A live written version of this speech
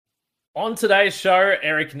On today's show,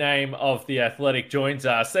 Eric Nehm of The Athletic joins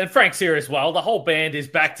us, and Frank's here as well. The whole band is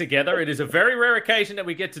back together. It is a very rare occasion that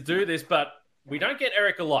we get to do this, but we don't get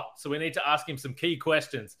Eric a lot, so we need to ask him some key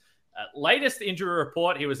questions. Latest injury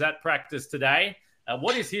report, he was at practice today.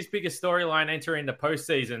 What is his biggest storyline entering the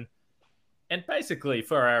postseason? And basically,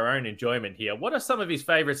 for our own enjoyment here, what are some of his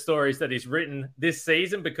favorite stories that he's written this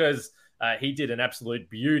season? Because he did an absolute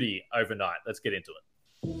beauty overnight. Let's get into it.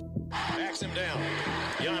 Backs him down.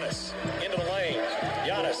 Giannis into the lane.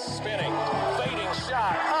 Giannis spinning. Fading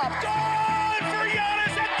shot. Up. Good for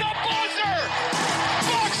Giannis at the buzzer.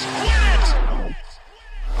 Bucks win it.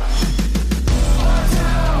 Our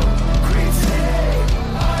town, Green State,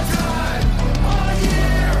 our time, our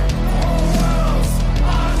year, whole world's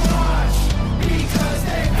on watch because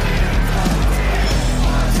they beat the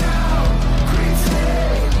Our town, Green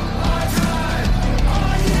State, our time,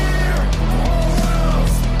 our year, whole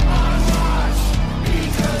world's on watch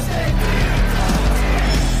because they beat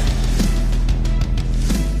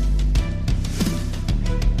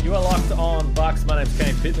You are locked on Bucks. My name's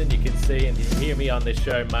Kane Pittman. You can see and hear me on this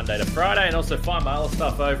show Monday to Friday, and also find my other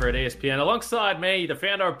stuff over at ESPN. Alongside me, the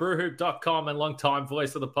founder of brewhoop.com and longtime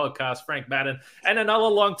voice of the podcast, Frank Madden, and another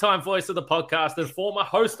longtime voice of the podcast and former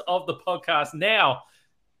host of the podcast, now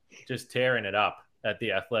just tearing it up at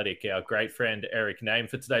The Athletic, our great friend Eric Nehm,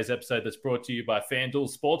 for today's episode that's brought to you by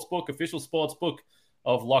FanDuel Sportsbook, official sportsbook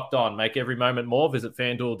of Locked On. Make every moment more. Visit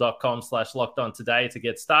fanduel.com/locked on today to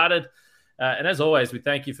get started. And as always, we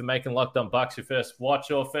thank you for making Locked On Bucks your first watch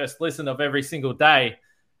or first listen of every single day.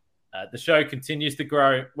 The show continues to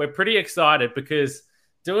grow. We're pretty excited because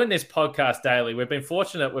doing this podcast daily, we've been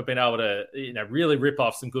fortunate we've been able to really rip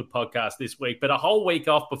off some good podcasts this week. But a whole week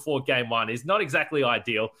off before Game 1 is not exactly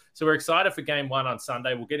ideal. So we're excited for Game 1 on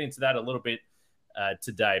Sunday. We'll get into that a little bit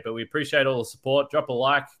today. But we appreciate all the support. Drop a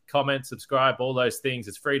like, comment, subscribe, all those things.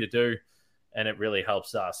 It's free to do, and it really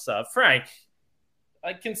helps us. Frank,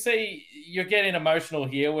 I can see you're getting emotional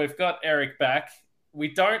here. We've got Eric back.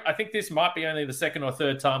 I think this might be only the second or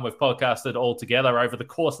third time we've podcasted all together over the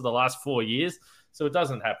course of the last 4 years. So it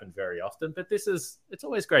doesn't happen very often, but it's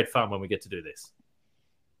always great fun when we get to do this.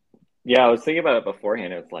 Yeah, I was thinking about it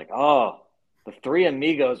beforehand. It was like, oh, the three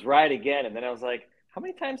amigos ride again. And then I was like, how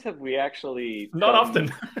many times have we actually? Not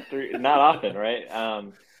often. Not often, right?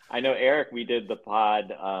 I know, Eric, we did the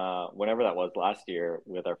pod whenever that was last year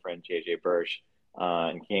with our friend JJ Bursch.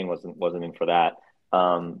 And Kane wasn't in for that.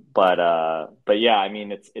 But yeah, I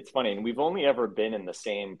mean, it's funny. And we've only ever been in the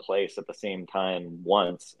same place at the same time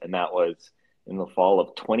once. And that was in the fall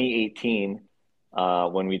of 2018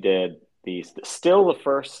 when we did still the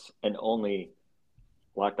first and only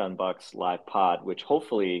Locked On Bucks live pod, which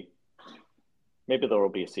hopefully maybe there will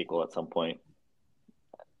be a sequel at some point.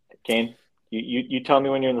 Kane, you tell me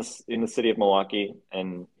when you're in the city of Milwaukee,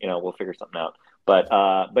 and we'll figure something out.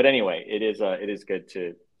 But anyway, it is good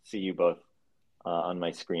to see you both on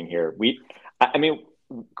my screen here.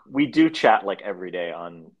 We do chat like every day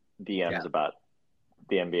on DMs about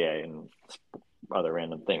the NBA and other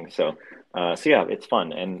random things. So yeah, it's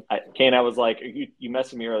fun. And Kane, I was like, you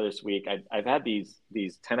messaged me earlier this week. I've had these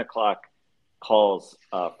 10 o'clock calls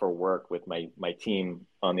for work with my team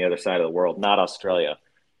on the other side of the world, not Australia.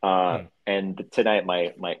 And tonight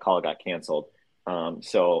my call got canceled.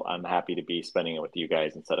 So I'm happy to be spending it with you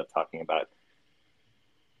guys instead of talking about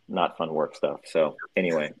not fun work stuff. So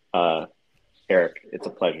anyway, Eric, it's a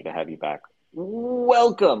pleasure to have you back.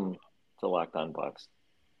 Welcome to Locked On Bucks.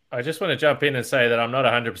 I just want to jump in and say that I'm not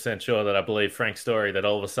 100% sure that I believe Frank's story that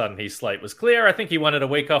all of a sudden his slate was clear. I think he wanted a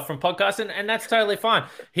week off from podcasting, and that's totally fine.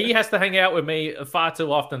 He has to hang out with me far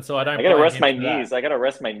too often, so I don't. I gotta rest my knees. I gotta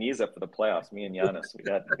rest my knees up for the playoffs. Me and Giannis, we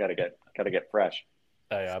gotta get fresh.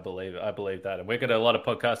 Hey, I believe that, and we've got a lot of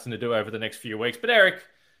podcasting to do over the next few weeks. But Eric,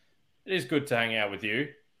 it is good to hang out with you,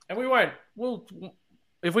 and we'll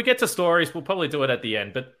if we get to stories, we'll probably do it at the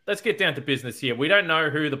end. But let's get down to business here. We don't know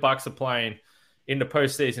who the Bucks are playing in the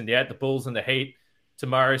postseason yet. The Bulls and the Heat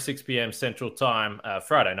tomorrow, 6 p.m. Central Time,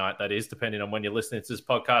 Friday night, that is, depending on when you're listening to this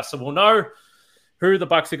podcast. So we'll know who the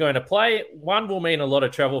Bucks are going to play. One will mean a lot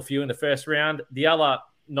of travel for you in the first round. The other,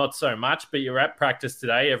 not so much, but you're at practice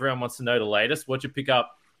today. Everyone wants to know the latest. What'd you pick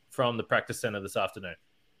up from the practice center this afternoon?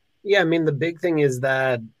 Yeah, I mean, the big thing is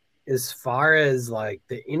that as far as like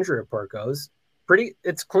the injury report goes,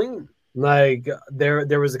 it's clean. Like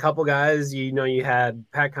there was a couple guys, you had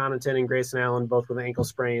Pat Connaughton and Grayson Allen, both with ankle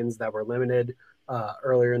sprains that were limited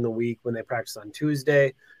earlier in the week when they practiced on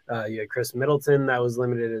Tuesday. You had Khris Middleton that was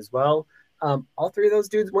limited as well. All three of those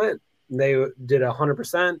dudes went. They did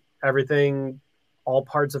 100%, everything, all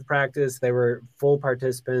parts of practice. They were full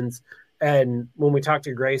participants. And when we talked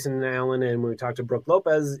to Grayson and Allen and when we talked to Brooke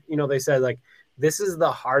Lopez, they said like this is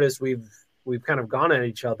the hardest we've kind of gone at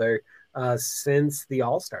each other since the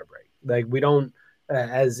All-Star break. Like we don't,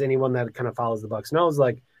 as anyone that kind of follows the Bucks knows,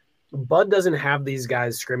 like Bud doesn't have these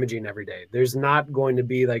guys scrimmaging every day. There's not going to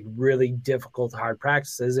be like really difficult, hard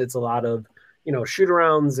practices. It's a lot of, shoot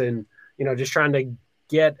arounds and, just trying to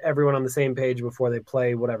get everyone on the same page before they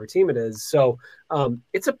play whatever team it is. So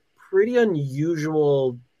it's a pretty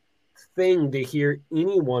unusual thing to hear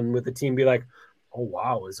anyone with the team be like, oh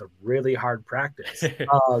wow, it's a really hard practice.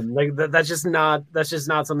 That's just not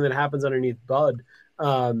something that happens underneath Bud.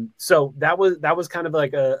 So that was kind of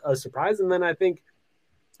like a surprise. And then I think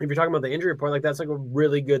if you're talking about the injury report, like that's like a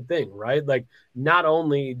really good thing, right? Like not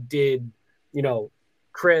only did,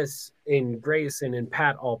 Khris and Grayson and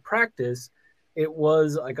Pat all practice, it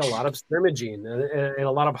was like a lot of scrimmaging and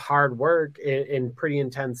a lot of hard work and pretty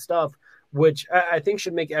intense stuff, which I think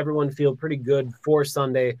should make everyone feel pretty good for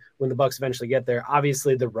Sunday when the Bucks eventually get there.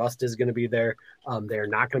 Obviously, the rust is going to be there. They're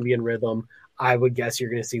not going to be in rhythm. I would guess you're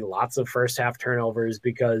going to see lots of first half turnovers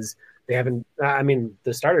because they haven't. I mean,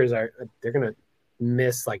 the starters they're going to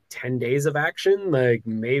miss like 10 days of action, like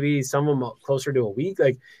maybe some of them closer to a week.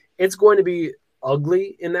 Like it's going to be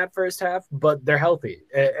ugly in that first half, but they're healthy,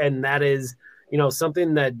 and that is.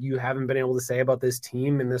 Something that you haven't been able to say about this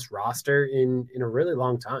team and this roster in a really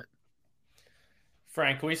long time.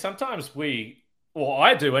 Frank,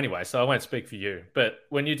 I do anyway, so I won't speak for you. But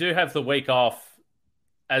when you do have the week off,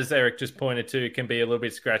 as Eric just pointed to, it can be a little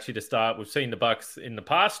bit scratchy to start. We've seen the Bucks in the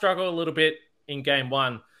past struggle a little bit in game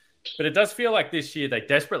one, but it does feel like this year they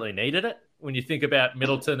desperately needed it when you think about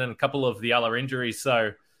Middleton and a couple of the other injuries.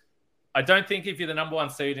 So I don't think if you're the number one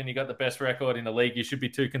seed and you got the best record in the league, you should be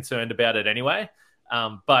too concerned about it anyway.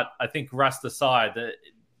 But I think rust aside,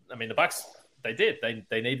 the Bucks, they did.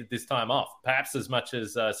 They needed this time off, perhaps as much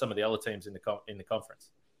as some of the other teams in the conference.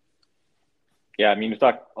 Yeah, I mean, we've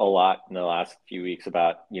talked a lot in the last few weeks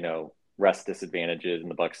about, rest disadvantages in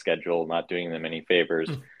the Bucks schedule, not doing them any favors.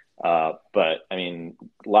 But, I mean,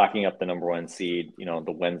 locking up the number one seed, the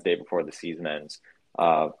Wednesday before the season ends,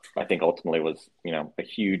 I think ultimately was, a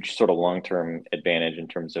huge sort of long-term advantage in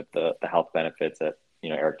terms of the health benefits that,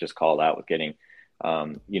 Eric just called out with getting,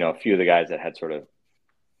 a few of the guys that had sort of,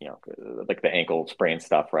 like the ankle sprain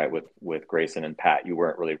stuff, right? With Grayson and Pat, you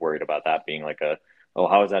weren't really worried about that being like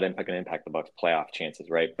how is that going to impact the Bucks playoff chances,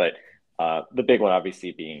 right? But the big one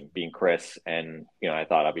obviously being Khris, and I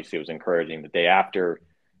thought obviously it was encouraging the day after.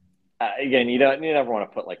 Again, you never want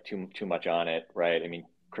to put like too much on it, right? I mean,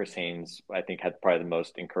 Chris Haynes, I think, had probably the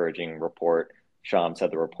most encouraging report. Shams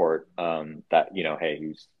had the report that hey,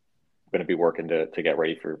 he's going to be working to get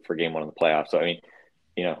ready for game one of the playoffs. So I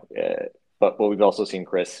mean, but we've also seen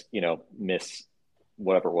Khris, miss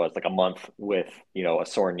whatever it was, like a month with, a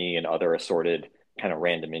sore knee and other assorted kind of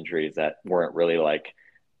random injuries that weren't really like,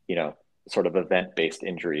 sort of event-based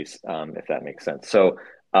injuries, if that makes sense. So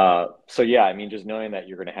yeah, I mean, just knowing that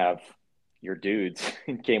you're going to have your dudes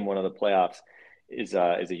in game one of the playoffs is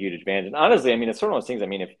a huge advantage. And honestly, I mean, it's sort of one of those things. I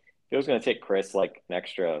mean, if it was going to take Khris like an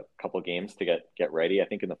extra couple of games to get ready, I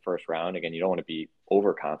think in the first round, again, you don't want to be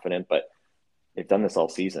overconfident, but they've done this all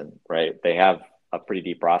season, right? They have a pretty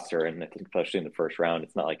deep roster, and I think especially in the first round,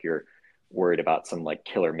 it's not like you're worried about some like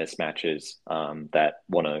killer mismatches that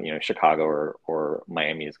one of Chicago or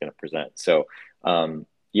Miami is going to present. So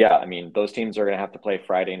yeah, I mean, those teams are going to have to play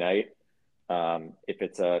Friday night. If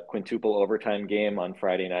it's a quintuple overtime game on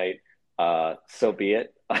Friday night, so be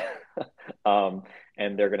it.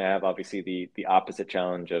 And they're going to have obviously the opposite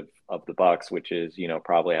challenge of the Bucks, which is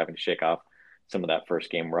probably having to shake off some of that first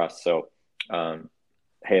game rust. So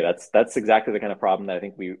hey, that's exactly the kind of problem that I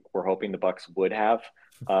think we were hoping the Bucks would have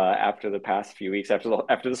after the past few weeks,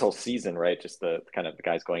 after this whole season, right? Just the kind of the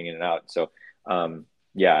guys going in and out. So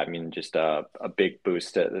yeah, I mean, just a big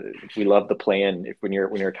boost. We love the play-in. When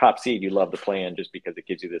you're a top seed, you love the play-in just because it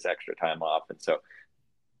gives you this extra time off, and so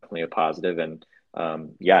definitely a positive. And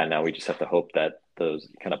yeah, now we just have to hope that those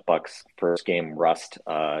kind of Bucks first game rust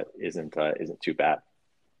isn't too bad.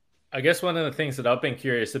 I guess one of the things that I've been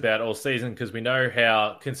curious about all season, because we know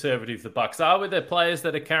how conservative the Bucks are with their players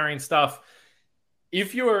that are carrying stuff.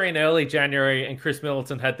 If you were in early January and Khris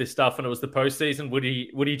Middleton had this stuff and it was the postseason, would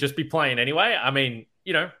he just be playing anyway? I mean,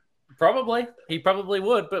 probably. He probably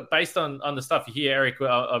would, but based on the stuff you hear, Eric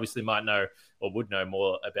obviously might know or would know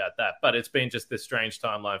more about that. But it's been just this strange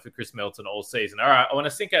timeline for Khris Middleton all season. All right, I want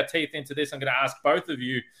to sink our teeth into this. I'm going to ask both of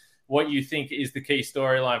you what you think is the key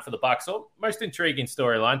storyline for the Bucks, or most intriguing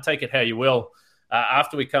storyline. Take it how you will.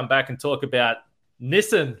 After we come back and talk about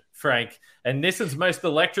Nissan, Frank, and Nissan's most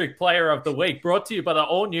electric player of the week, brought to you by the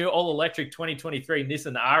all-new, all-electric 2023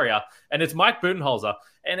 Nissan Ariya, and it's Mike Budenholzer.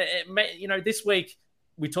 And this week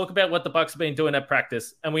we talk about what the Bucks have been doing at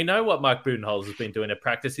practice, and we know what Mike Budenholzer has been doing at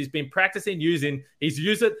practice. He's been practicing using his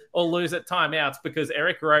use it or lose it timeouts, because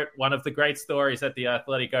Eric wrote one of the great stories at the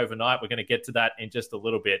Athletic overnight. We're going to get to that in just a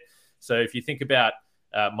little bit. So if you think about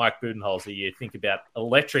Mike Budenholzer, you think about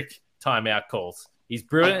electric timeout calls. He's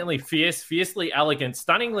brilliantly fierce, fiercely elegant,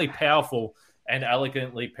 stunningly powerful, and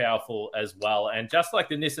elegantly powerful as well. And just like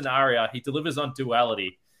the Nissan Ariya, he delivers on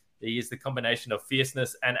duality. He is the combination of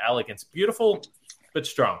fierceness and elegance. Beautiful, but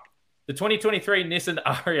strong. The 2023 Nissan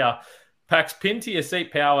Ariya packs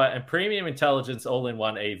pin-to-your-seat power and premium intelligence all in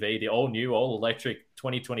one EV. The all-new, all-electric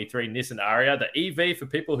 2023 Nissan Ariya, the EV for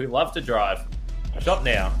people who love to drive. Shop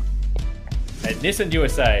now at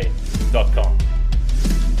nissanusa.com.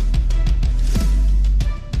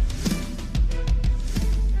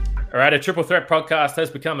 All right, a triple threat podcast has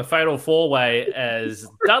become a fatal four-way as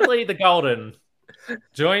Dudley the Golden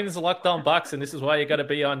joins Locked On Bucks, and this is why you got to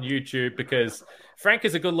be on YouTube, because Frank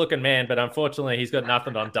is a good-looking man, but unfortunately he's got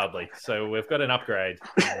nothing on Dudley. So we've got an upgrade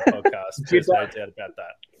in the podcast. There's no doubt about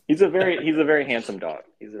that. He's a very handsome dog.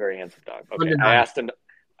 He's a very handsome dog. Okay, I asked him.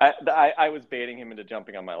 I was baiting him into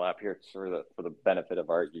jumping on my lap here for the benefit of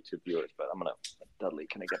our YouTube viewers, but I'm gonna Dudley.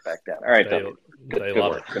 Can I get back down? All right, Dudley. They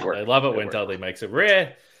love it. They love it when Dudley makes a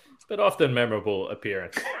rare but often memorable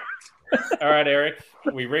appearance. All right, Eric,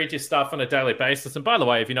 we read your stuff on a daily basis. And by the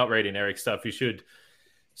way, if you're not reading Eric's stuff, you should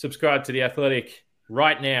subscribe to The Athletic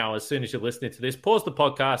right now. As soon as you're listening to this, pause the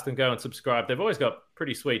podcast and go and subscribe. They've always got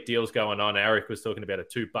pretty sweet deals going on. Eric was talking about a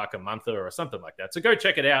 $2 a month or something like that. So go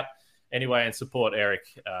check it out anyway and support Eric,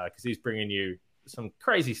 because he's bringing you some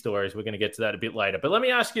crazy stories. We're going to get to that a bit later. But let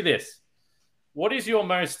me ask you this. What is your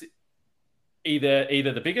most, either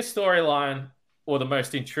the biggest storyline or the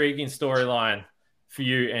most intriguing storyline for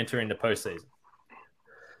you entering the postseason?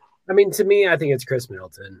 I mean, to me, I think it's Khris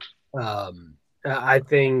Middleton. I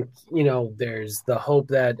think, there's the hope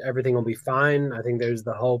that everything will be fine. I think there's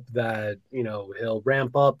the hope that, he'll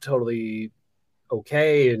ramp up totally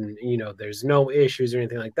okay and, there's no issues or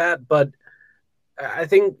anything like that. But I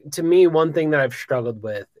think, to me, one thing that I've struggled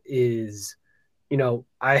with is,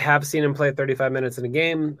 I have seen him play 35 minutes in a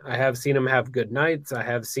game. I have seen him have good nights. I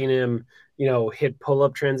have seen him hit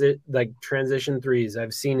pull-up transition threes.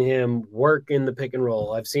 I've seen him work in the pick and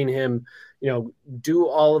roll. I've seen him, do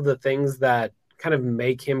all of the things that kind of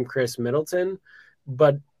make him Khris Middleton.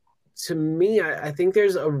 But to me, I think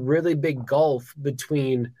there's a really big gulf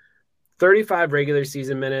between 35 regular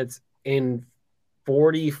season minutes and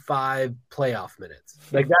 45 playoff minutes.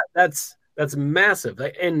 Like that's massive.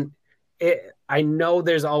 I know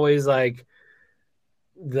there's always like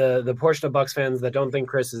the portion of Bucks fans that don't think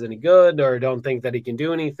Khris is any good or don't think that he can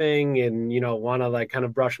do anything and, want to like kind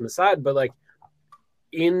of brush him aside. But like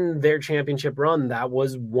in their championship run, that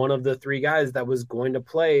was one of the three guys that was going to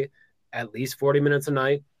play at least 40 minutes a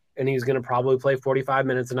night. And he's going to probably play 45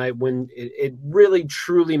 minutes a night when it really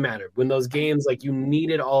truly mattered, when those games, like you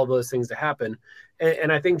needed all of those things to happen.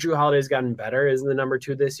 And I think Jrue Holiday's gotten better as the number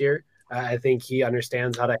 2 this year. I think he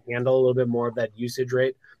understands how to handle a little bit more of that usage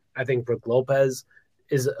rate. I think Brook Lopez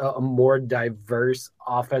is a more diverse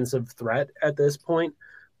offensive threat at this point.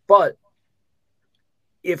 But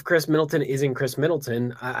if Khris Middleton isn't Khris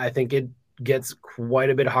Middleton, I think it gets quite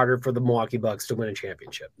a bit harder for the Milwaukee Bucks to win a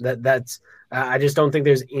championship. I just don't think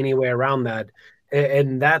there's any way around that.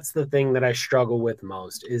 And that's the thing that I struggle with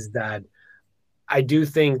most, is that I do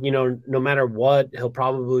think, no matter what, he'll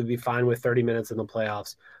probably be fine with 30 minutes in the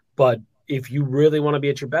playoffs. But if you really want to be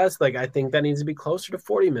at your best, like I think that needs to be closer to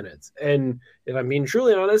 40 minutes. And if I'm being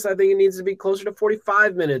truly honest, I think it needs to be closer to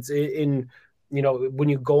 45 minutes in when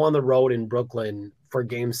you go on the road in Brooklyn for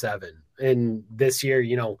Game 7. And this year,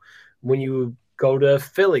 when you go to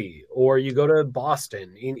Philly or you go to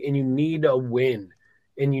Boston and you need a win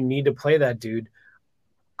and you need to play that dude,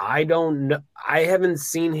 I don't know. I haven't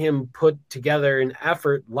seen him put together an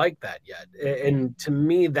effort like that yet. And to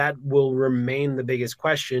me, that will remain the biggest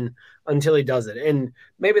question until he does it. And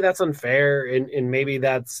maybe that's unfair and maybe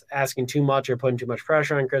that's asking too much or putting too much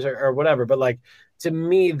pressure on Khris or whatever. But like, to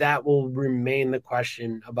me, that will remain the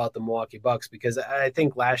question about the Milwaukee Bucks, because I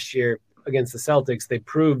think last year against the Celtics, they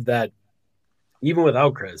proved that even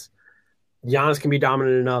without Khris, Giannis can be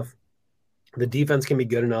dominant enough. The defense can be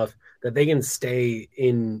good enough that they can stay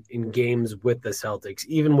in games with the Celtics,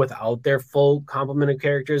 even without their full complement of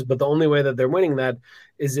characters. But the only way that they're winning that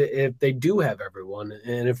is if they do have everyone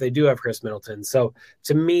and if they do have Khris Middleton. So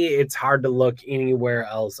to me, it's hard to look anywhere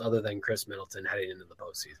else other than Khris Middleton heading into the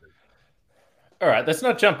postseason. All right, let's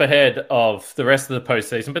not jump ahead of the rest of the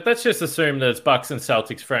postseason, but let's just assume that it's Bucks and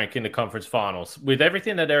Celtics, Frank, in the conference finals. With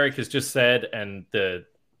everything that Eric has just said and the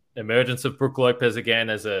emergence of Brook Lopez again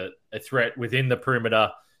as a threat within the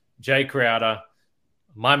perimeter, Jay Crowder,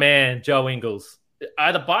 my man, Joe Ingles,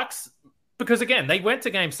 are the Bucks, because again, they went to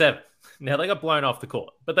game 7. Now they got blown off the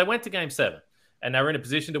court, but they went to game 7 and they were in a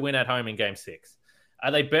position to win at home in game 6. Are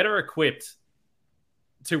they better equipped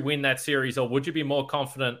to win that series, or would you be more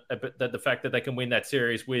confident that the fact that they can win that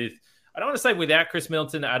series with, I don't want to say without Khris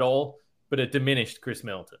Middleton at all, but a diminished Khris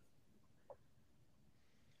Middleton?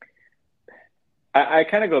 I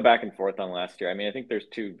kind of go back and forth on last year. I mean, I think there's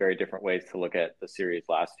two very different ways to look at the series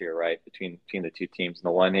last year, right? Between the two teams. On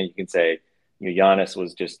the one hand, you can say, Giannis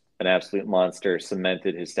was just an absolute monster,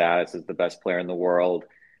 cemented his status as the best player in the world.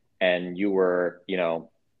 And you were,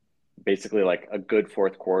 basically like a good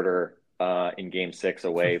fourth quarter in game 6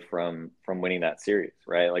 away from winning that series,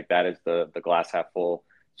 right? Like that is the glass half full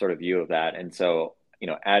sort of view of that. And so,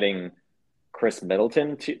 adding Khris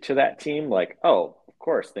Middleton to that team, like, oh, of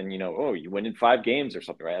course, then, you win in 5 games or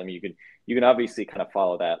something, right? I mean, you can obviously kind of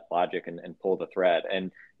follow that logic and pull the thread.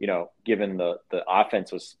 And, given the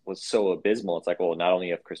offense was so abysmal, it's like, well, not only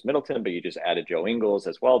you have Khris Middleton, but you just added Joe Ingles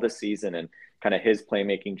as well this season, and kind of his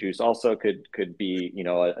playmaking juice also could be,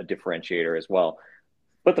 a differentiator as well.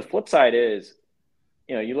 But the flip side is,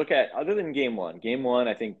 you look at, other than game one,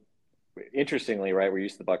 I think, interestingly, right, we're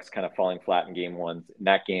used to the Bucks kind of falling flat in game 1. In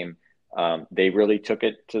that game, they really took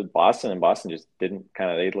it to Boston, and Boston just didn't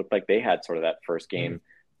they looked like they had sort of that first game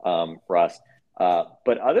rust.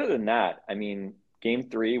 But other than that, I mean, game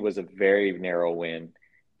 3 was a very narrow win.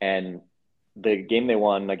 And the game they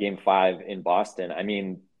won, game 5 in Boston, I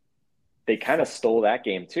mean, they kind of stole that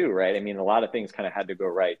game too, right? I mean, a lot of things kind of had to go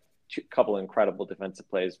right. A couple of incredible defensive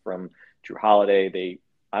plays from Jrue Holiday.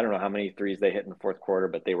 I don't know how many threes they hit in the fourth quarter,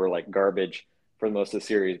 but they were like garbage for most of the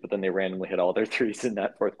series. But then they randomly hit all their threes in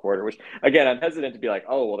that fourth quarter, which, again, I'm hesitant to be like,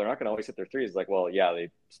 oh, well, they're not going to always hit their threes. It's like, well, yeah,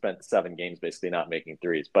 they spent 7 games basically not making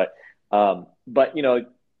threes. But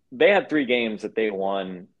they had 3 games that they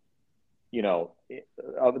won,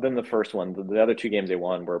 other than the first one. The other 2 games they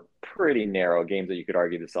won were pretty narrow games that you could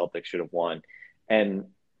argue the Celtics should have won. And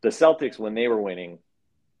the Celtics, when they were winning,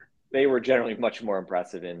 they were generally much more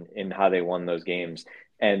impressive in how they won those games.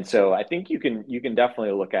 And so I think you can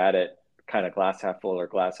definitely look at it kind of glass half full or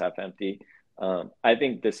glass half empty. I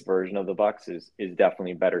think this version of the Bucks is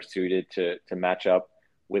definitely better suited to match up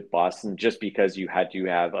with Boston, just because you had to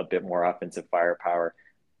have a bit more offensive firepower.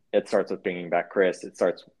 It starts with bringing back Khris. It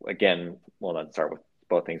starts, again, well, not start with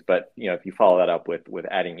both things, but if you follow that up with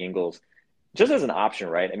adding Ingles just as an option,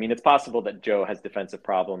 right? I mean, it's possible that Joe has defensive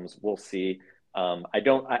problems. We'll see.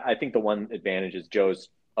 I think the one advantage is Joe's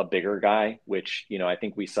a bigger guy, which, I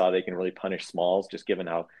think we saw they can really punish smalls, just given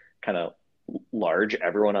how kind of large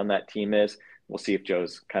everyone on that team is. We'll see if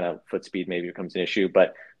Joe's kind of foot speed maybe becomes an issue,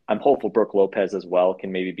 but I'm hopeful Brook Lopez as well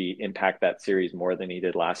can maybe impact that series more than he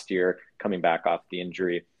did last year, coming back off the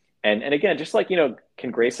injury. And again, just like,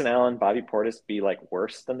 can Grayson Allen, Bobby Portis be like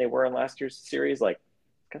worse than they were in last year's series? Like,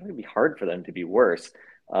 it's going to be hard for them to be worse.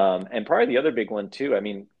 And probably the other big one too, I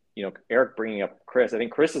mean, Eric bringing up Khris. I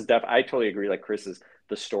think Khris is I totally agree. Like, Khris is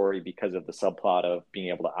the story because of the subplot of being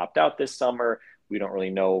able to opt out this summer. We don't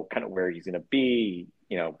really know kind of where he's going to be.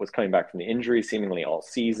 Was coming back from the injury seemingly all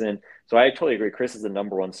season. So I totally agree. Khris is the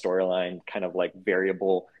number one storyline, kind of like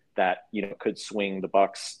variable that, could swing the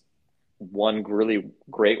Bucks one really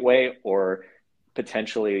great way, or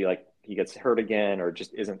potentially like he gets hurt again or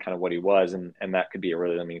just isn't kind of what he was. And that could be a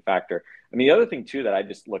really limiting factor. I mean, the other thing too that I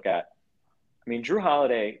just look at, I mean, Jrue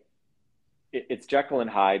Holiday, it's Jekyll and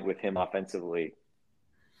Hyde with him offensively.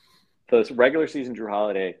 So this regular season, Jrue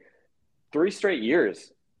Holiday, 3 straight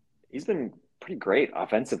years, he's been pretty great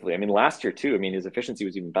offensively. I mean, last year too, I mean, his efficiency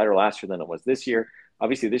was even better last year than it was this year.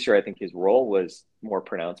 Obviously this year, I think his role was more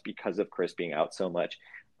pronounced because of Khris being out so much.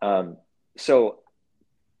 So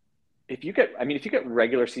if you get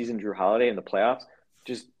regular season Jrue Holiday in the playoffs,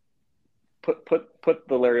 just put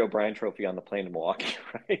the Larry O'Brien trophy on the plane to Milwaukee,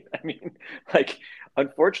 right? I mean, like,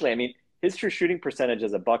 unfortunately, I mean, his true shooting percentage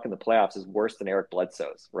as a Buck in the playoffs is worse than Eric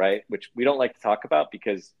Bledsoe's, right? Which we don't like to talk about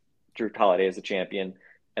because Jrue Holiday is a champion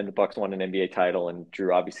and the Bucks won an NBA title, and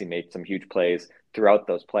Jrue obviously made some huge plays throughout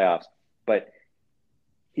those playoffs. But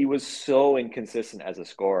he was so inconsistent as a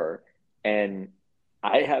scorer. And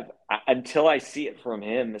until I see it from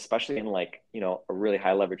him, especially in like, a really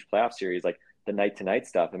high leverage playoff series, like the night to night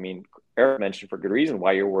stuff. I mean, Eric mentioned for good reason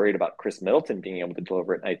why you're worried about Khris Middleton being able to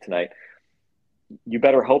deliver at night to night. You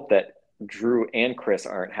better hope that Jrue and Khris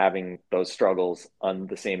aren't having those struggles on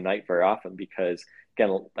the same night very often, because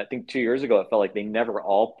again, I think 2 years ago, it felt like they never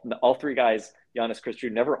all three guys, Giannis, Chris Drew,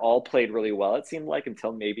 never all played really well. It seemed like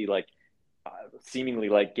until maybe like seemingly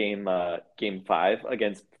like game 5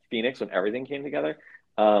 against Phoenix when everything came together.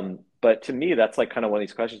 But to me, that's like kind of one of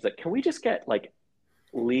these questions that can we just get like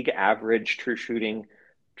league average true shooting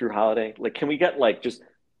Drew Holiday? Like, can we get like just,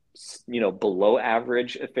 below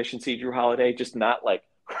average efficiency Drew Holiday, just not like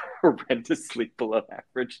horrendously below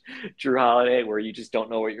average Drew Holiday where you just don't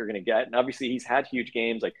know what you're going to get. And obviously he's had huge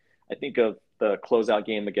games. Like I think of the closeout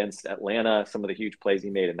game against Atlanta, some of the huge plays he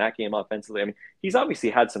made in that game offensively. I mean, he's obviously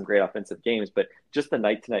had some great offensive games, but just the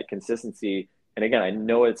night to night consistency. And again, I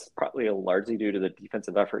know it's probably largely due to the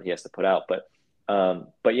defensive effort he has to put out,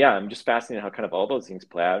 but yeah, I'm just fascinated how kind of all those things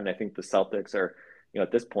play out. And I think the Celtics are,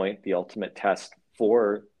 at this point, the ultimate test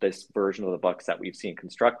for this version of the Bucks that we've seen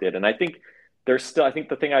constructed. And I think I think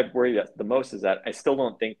the thing I worry the most is that I still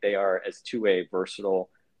don't think they are as two-way versatile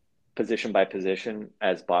position by position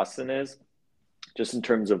as Boston is, just in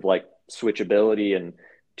terms of like switchability and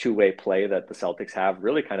two-way play that the Celtics have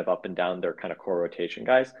really kind of up and down their kind of core rotation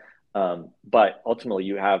guys. But ultimately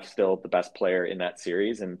you have still the best player in that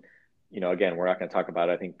series. And, again, we're not going to talk about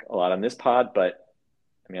it, I think, a lot on this pod, but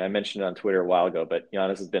I mean, I mentioned it on Twitter a while ago, but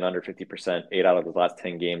Giannis has been under 50%, 8 out of his last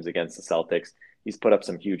 10 games against the Celtics. He's put up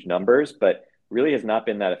some huge numbers, but really has not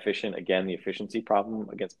been that efficient. Again, the efficiency problem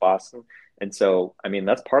against Boston. And so, I mean,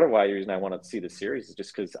 that's part of why the reason I wanted to see the series is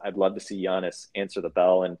just because I'd love to see Giannis answer the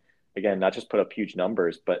bell and, again, not just put up huge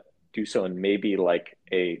numbers, but do so in maybe like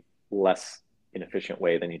a less inefficient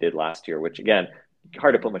way than he did last year, which, again,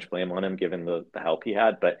 hard to put much blame on him given the help he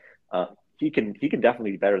had. But he can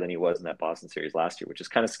definitely be better than he was in that Boston series last year, which is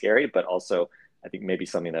kind of scary, but also I think maybe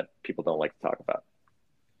something that people don't like to talk about.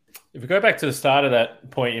 If we go back to the start of that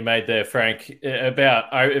point you made there, Frank, about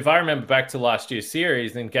if I remember back to last year's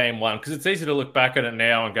series in game 1, because it's easy to look back at it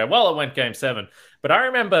now and go, well, it went game 7. But I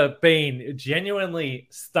remember being genuinely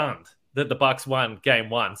stunned that the Bucks won game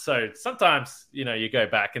 1. So sometimes, you go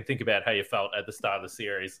back and think about how you felt at the start of the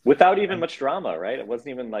series. Without even much drama, right? It wasn't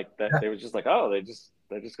even like that. They was just like, oh, they're just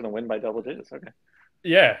going to win by double digits. Okay.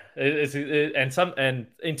 Yeah, and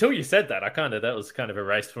until you said that, that was kind of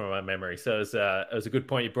erased from my memory. So it was a good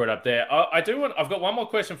point you brought up there. I've got one more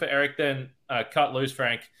question for Eric. Then cut loose,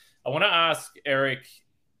 Frank. I want to ask Eric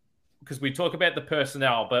because we talk about the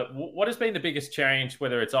personnel, but what has been the biggest change,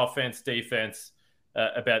 whether it's offense, defense,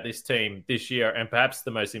 about this team this year, and perhaps the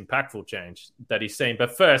most impactful change that he's seen?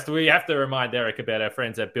 But first, we have to remind Eric about our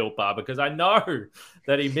friends at Built Bar because I know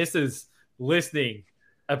that he misses listening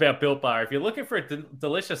about Built Bar. If you're looking for a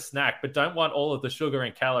delicious snack but don't want all of the sugar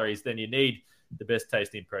and calories, then you need the best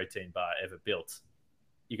tasting protein bar ever built.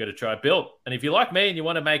 You got to try Built. And if you're like me and you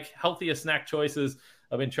want to make healthier snack choices,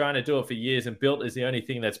 I've been trying to do it for years, and Built is the only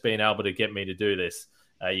thing that's been able to get me to do this.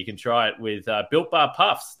 You can try it with Built Bar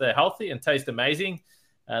Puffs. They're healthy and taste amazing.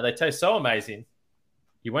 They taste so amazing,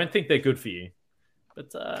 you won't think they're good for you.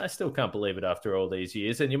 But I still can't believe it after all these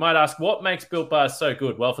years. And you might ask, what makes Built Bars so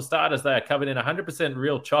good? Well, for starters, they are covered in 100%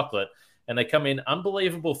 real chocolate, and they come in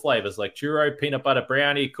unbelievable flavors like churro, peanut butter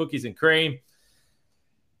brownie, cookies and cream.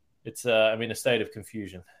 It's I'm in a state of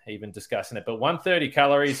confusion even discussing it. But 130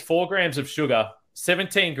 calories, 4 grams of sugar,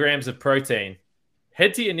 17 grams of protein.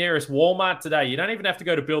 Head to your nearest Walmart today. You don't even have to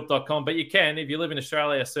go to Built.com, but you can. If you live in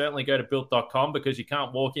Australia, certainly go to Built.com because you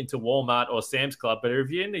can't walk into Walmart or Sam's Club. But if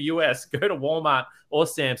you're in the US, go to Walmart or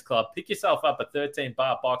Sam's Club. Pick yourself up a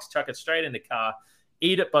 13-bar box, chuck it straight in the car,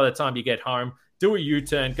 eat it by the time you get home, do a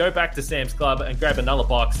U-turn, go back to Sam's Club and grab another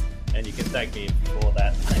box, and you can thank me for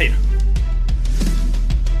that later.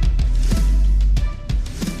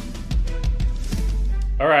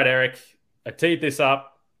 All right, Eric, I teed this up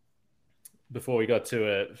before we got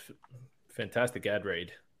to a fantastic ad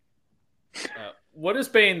read. What has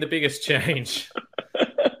been the biggest change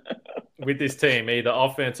with this team, either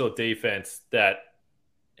offense or defense, that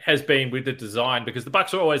has been with the design? Because the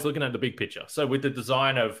Bucks are always looking at the big picture. So with the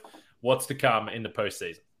design of what's to come in the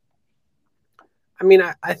postseason. I mean,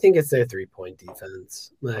 I think it's their 3-point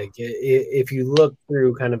defense. Like, if you look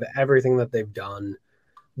through kind of everything that they've done,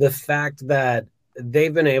 the fact that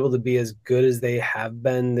they've been able to be as good as they have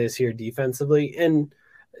been this year defensively. And,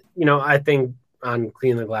 I think on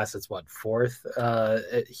Clean the Glass, it's fourth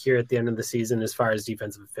here at the end of the season as far as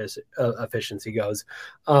defensive efficiency goes.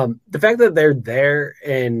 The fact that they're there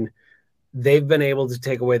and they've been able to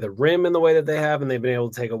take away the rim in the way that they have, and they've been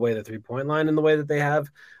able to take away the 3-point line in the way that they have.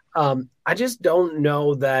 I just don't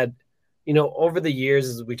know that, over the years,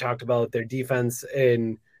 as we talked about their defense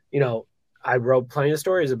and, I wrote plenty of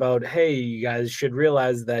stories about, hey, you guys should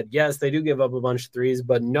realize that, yes, they do give up a bunch of threes,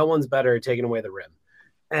 but no one's better at taking away the rim.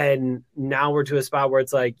 And now we're to a spot where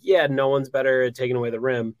it's like, yeah, no one's better at taking away the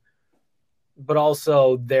rim, but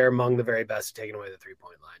also they're among the very best at taking away the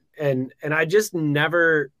 3-point line. And I just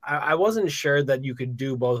never, I wasn't sure that you could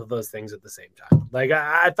do both of those things at the same time. Like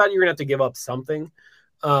I thought you were gonna have to give up something.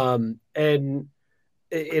 And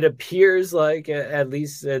it appears like, at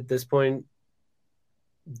least at this point,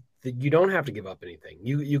 that you don't have to give up anything.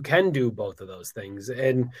 You can do both of those things,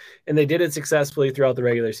 and they did it successfully throughout the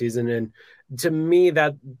regular season. And to me,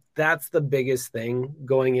 that's the biggest thing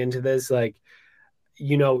going into this. Like,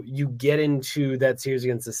 you get into that series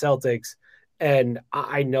against the Celtics, and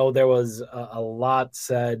I know there was a lot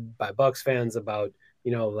said by Bucks fans about,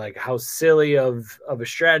 like how silly of a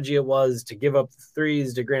strategy it was to give up the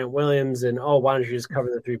threes to Grant Williams, and why don't you just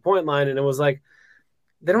cover the 3-point line? And it was like,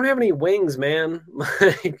 they don't have any wings, man.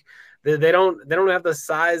 Like they don't have the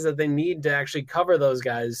size that they need to actually cover those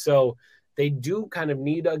guys. So they do kind of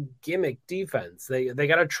need a gimmick defense. They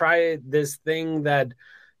got to try this thing that,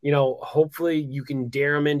 hopefully you can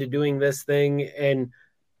dare them into doing this thing. And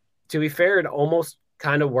to be fair, it almost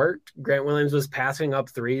kind of worked. Grant Williams was passing up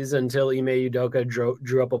threes until Ime Udoka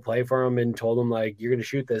drew up a play for him and told him, like, you're going to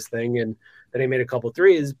shoot this thing. And then he made a couple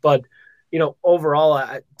threes. But,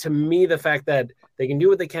 overall, to me, the fact that they can do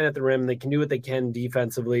what they can at the rim, they can do what they can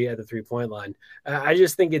defensively at the 3-point line, I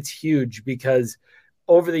just think it's huge because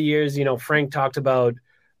over the years, Frank talked about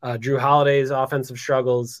Drew Holiday's offensive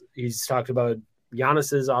struggles. He's talked about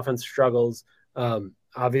Giannis's offensive struggles.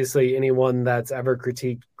 Obviously, anyone that's ever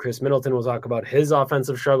critiqued Khris Middleton will talk about his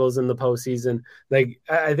offensive struggles in the postseason. Like,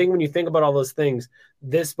 I think when you think about all those things,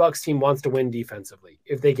 this Bucks team wants to win defensively.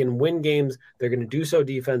 If they can win games, they're going to do so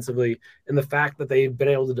defensively. And the fact that they've been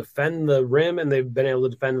able to defend the rim and they've been able to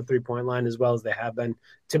defend the 3-point line as well as they have been,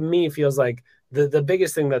 to me, feels like the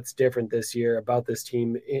biggest thing that's different this year about this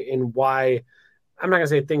team, and why I'm not going to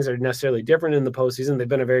say things are necessarily different in the postseason. They've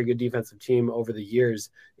been a very good defensive team over the years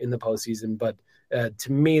in the postseason, but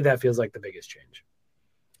to me, that feels like the biggest change.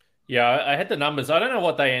 Yeah, I had the numbers. I don't know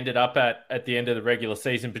what they ended up at the end of the regular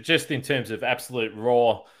season, but just in terms of absolute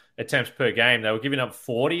raw attempts per game, they were giving up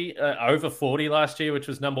over 40 last year, which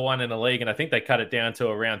was number one in the league. And I think they cut it down to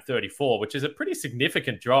around 34, which is a pretty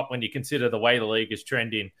significant drop when you consider the way the league is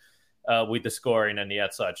trending with the scoring and the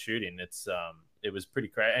outside shooting. It was pretty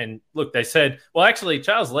crazy. And look, they said, well, actually,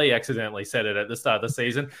 Charles Lee accidentally said it at the start of the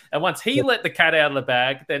season. And once he let the cat out of the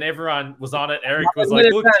bag, then everyone was on it. Eric was like,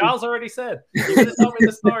 look, Charles already said. You're going to tell me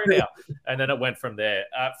the story now. And then it went from there.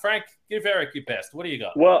 Frank, give Eric your best. What do you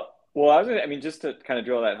got? Well, just to kind of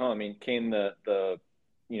drill that home, Kane, the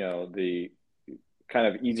kind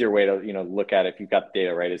of easier way to, look at it, if you've got the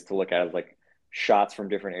data right, is to look at it like shots from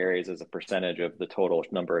different areas as a percentage of the total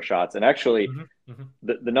number of shots. And actually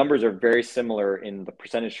the numbers are very similar in the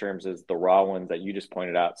percentage terms as the raw ones that you just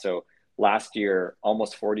pointed out. So last year,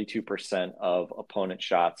 almost 42% of opponent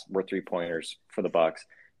shots were 3-pointers for the Bucks.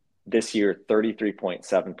 This year,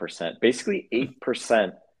 33.7%, basically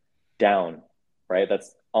 8% down, right?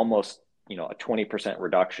 That's almost, a 20%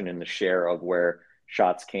 reduction in the share of where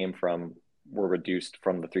shots came from were reduced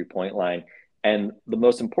from the 3-point line. And the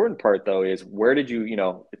most important part, though, is where did you,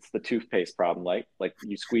 it's the toothpaste problem, like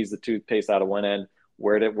you squeeze the toothpaste out of one end,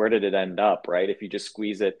 where did it end up, right? If you just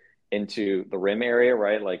squeeze it into the rim area,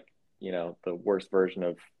 right? Like, the worst version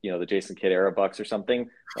of, the Jason Kidd era Bucks or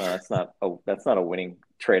something. That's not a winning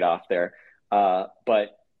trade-off there.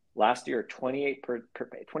 But last year,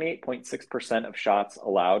 28.6% of shots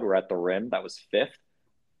allowed were at the rim. That was fifth.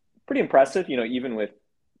 Pretty impressive, even with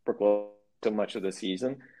Brook Lopez so much of the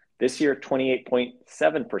season. This year,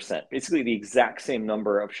 28.7%, basically the exact same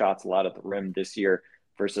number of shots allowed at the rim this year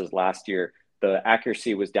versus last year. The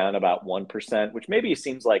accuracy was down about 1%, which maybe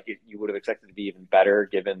seems like you would have expected to be even better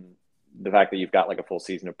given the fact that you've got like a full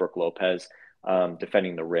season of Brook Lopez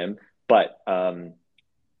defending the rim. But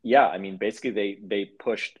basically they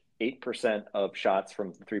pushed 8% of shots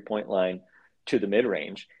from the 3-point line to the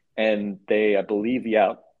mid-range. And they, I believe,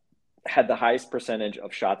 had the highest percentage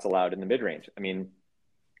of shots allowed in the mid-range.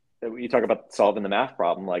 You talk about solving the math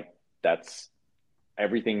problem, like that's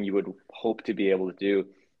everything you would hope to be able to do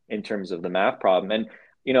in terms of the math problem. And,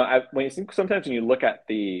 sometimes when you look at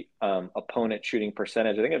the opponent shooting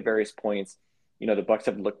percentage, I think at various points, the Bucks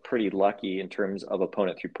have looked pretty lucky in terms of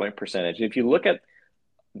opponent 3-point percentage. And if you look at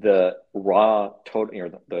the raw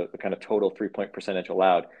total, the kind of total 3-point percentage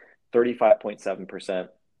allowed, 35.7%.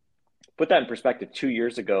 Put that in perspective, 2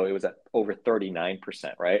 years ago, it was at over 39%,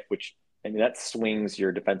 right? Which, that swings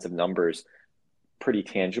your defensive numbers pretty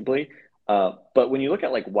tangibly. But when you look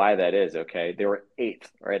at like why that is, okay, they were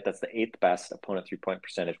eighth, right? That's the eighth best opponent 3-point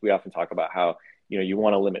percentage. We often talk about how, you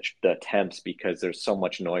want to limit the attempts because there's so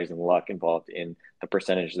much noise and luck involved in the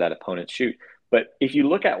percentage that opponents shoot. But if you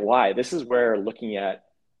look at why, this is where looking at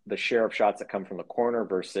the share of shots that come from the corner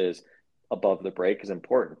versus above the break is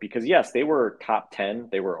important, because yes, they were top 10.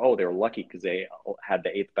 They were lucky because they had the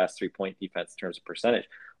 8th best 3-point defense in terms of percentage.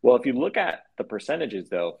 Well, if you look at the percentages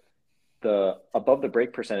though, the above the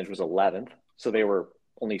break percentage was 11th. So they were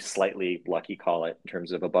only slightly lucky, call it, in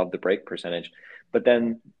terms of above the break percentage. But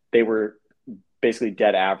then they were basically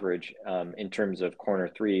dead average in terms of corner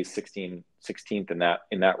threes, 16th in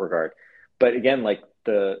that regard. But again, like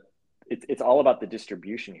it's all about the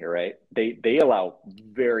distribution here, right? They allow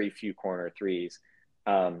very few corner threes,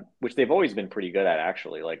 which they've always been pretty good at,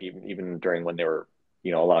 actually. Like even during when they were,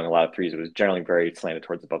 allowing a lot of threes, it was generally very slanted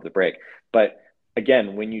towards above the break. But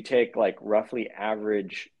again, when you take like roughly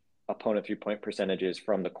average opponent 3-point percentages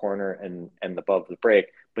from the corner and above the break,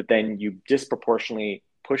 but then you disproportionately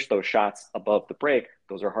push those shots above the break,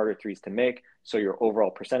 those are harder threes to make. So your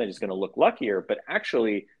overall percentage is going to look luckier, but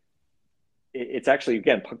actually it's actually,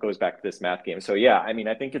 again, goes back to this math game. So yeah, I mean,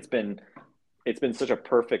 I think it's been such a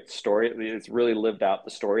perfect story. It's really lived out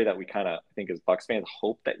the story that we kind of, I think as Bucks fans,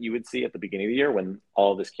 hope that you would see at the beginning of the year when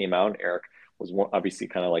all of this came out. Eric was obviously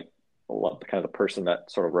kind of like the person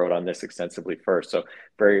that sort of wrote on this extensively first. So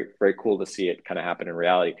very, very cool to see it kind of happen in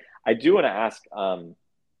reality. I do want to ask,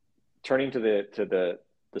 turning to the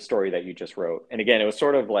story that you just wrote. And again, it was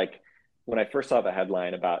sort of like when I first saw the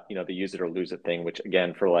headline about, the use it or lose it thing, which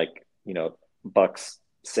again, for like, Bucks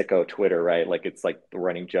sicko Twitter, right? Like it's like the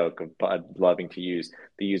running joke of Bud loving to use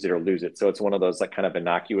the use it or lose it. So it's one of those like kind of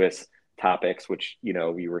innocuous topics, which,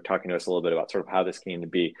 you were talking to us a little bit about sort of how this came to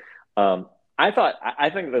be. I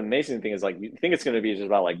think the amazing thing is like, you think it's going to be just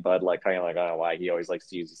about like Bud, like kind of like, I don't know why he always likes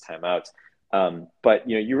to use his timeouts. But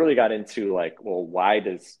you really got into like, well, why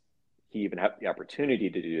does he even have the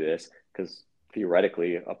opportunity to do this? Because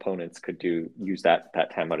theoretically opponents could use that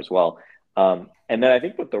timeout as well. And then I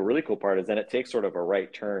think what the really cool part is then it takes sort of a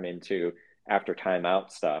right turn into after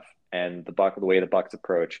timeout stuff and the way the Bucks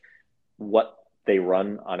approach what they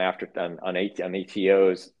run on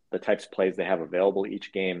ATOs, the types of plays they have available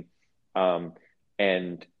each game.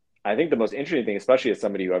 And I think the most interesting thing, especially as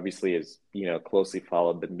somebody who obviously is, closely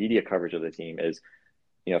followed the media coverage of the team, is,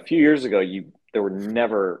 a few years ago, there were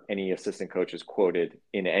never any assistant coaches quoted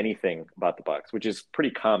in anything about the Bucks, which is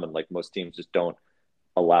pretty common. Like most teams just don't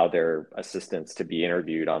allow their assistants to be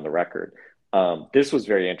interviewed on the record. This was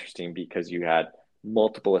very interesting because you had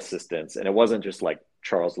multiple assistants, and it wasn't just like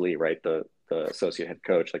Charles Lee, right? The associate head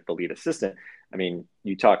coach, like the lead assistant. I mean,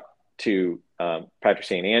 you talk to Patrick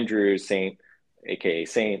St. Andrews, aka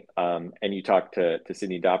Saint, and you talk to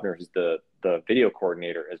Sydney Dobner, who's the video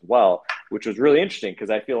coordinator as well, which was really interesting because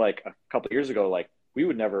I feel like a couple of years ago, like we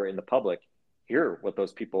would never in the public hear what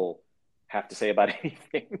those people have to say about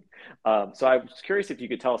anything. So I was curious if you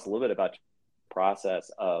could tell us a little bit about the process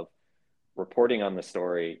of reporting on the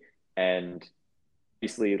story. And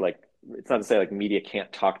obviously, like, it's not to say like media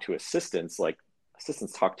can't talk to assistants, like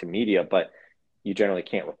assistants talk to media, but you generally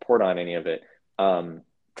can't report on any of it.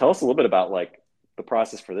 Tell us a little bit about like the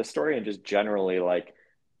process for this story and just generally like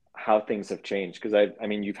how things have changed. Cause I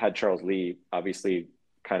mean, you've had Charles Lee obviously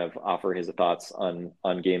kind of offer his thoughts on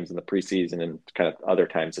games in the preseason and kind of other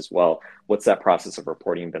times as well. What's that process of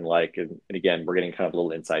reporting been like? And again, we're getting kind of a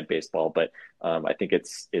little inside baseball, but I think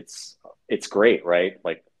it's great, right?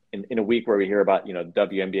 Like in a week where we hear about,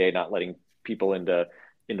 WNBA not letting people into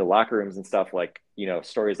locker rooms and stuff, like,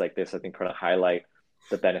 stories like this, I think kind of highlight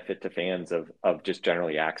the benefit to fans of just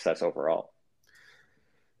generally access overall.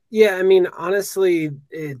 Yeah. I mean, honestly,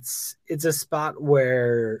 it's a spot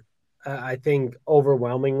where I think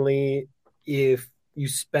overwhelmingly, if you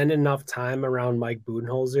spend enough time around Mike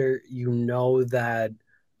Budenholzer, that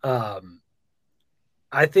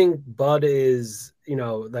I think Bud is,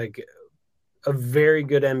 like a very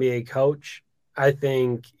good NBA coach. I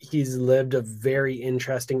think he's lived a very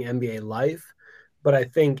interesting NBA life, but I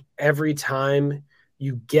think every time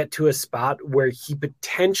you get to a spot where he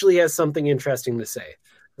potentially has something interesting to say,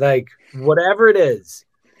 like whatever it is,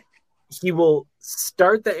 he will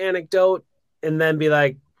start the anecdote and then be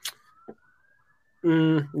like,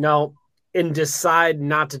 no, and decide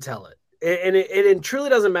not to tell it. And it truly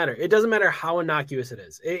doesn't matter. It doesn't matter how innocuous it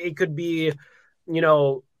is. It could be,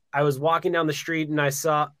 I was walking down the street and I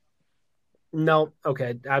saw, no,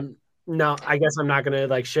 okay, I guess I'm not going to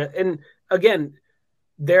like shit. And again,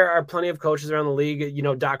 there are plenty of coaches around the league.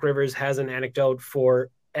 Doc Rivers has an anecdote for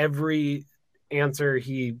every answer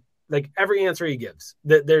he gives.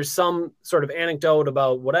 There's some sort of anecdote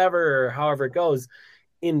about whatever or however it goes.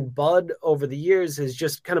 In Bud over the years has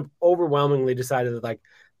just kind of overwhelmingly decided that like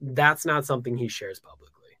that's not something he shares publicly.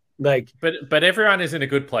 Like, but everyone is in a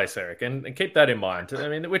good place, Eric, and keep that in mind. I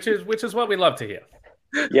mean, which is what we love to hear.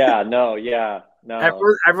 Yeah, no, yeah, no.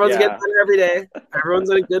 Everyone's yeah. getting better every day. Everyone's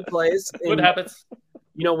in a good place. Good And, habits.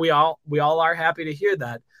 you know, we all are happy to hear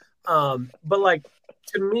that. But like,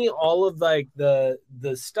 to me, all of like the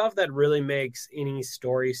stuff that really makes any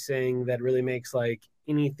story sing, that really makes like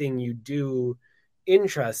anything you do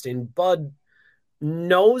interesting, Bud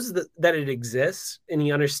knows that it exists, and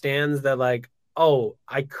he understands that, like, oh,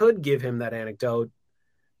 I could give him that anecdote,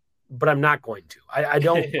 but I'm not going to. I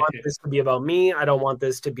don't want this to be about me. I don't want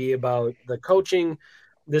this to be about the coaching.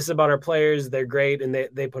 This is about our players. They're great, and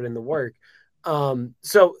they put in the work.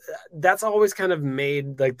 So that's always kind of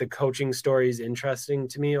made like the coaching stories interesting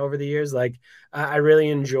to me over the years. Like, I really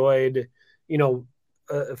enjoyed, you know,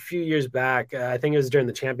 a few years back, I think it was during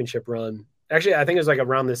the championship run. Actually, I think it was like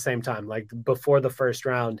around the same time, like before the first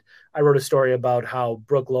round, I wrote a story about how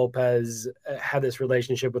Brooke Lopez had this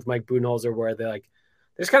relationship with Mike Budenholzer where they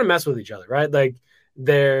just kind of mess with each other, right? Like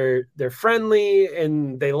they're friendly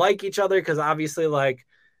and they like each other because obviously like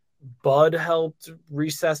Bud helped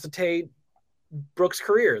resuscitate Brooke's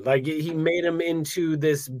career. Like he made him into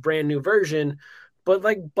this brand new version, but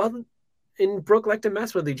like Bud and Brooke like to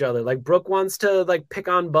mess with each other. Like Brooke wants to like pick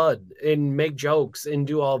on Bud and make jokes and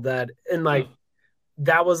do all that. And like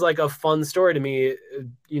that was like a fun story to me.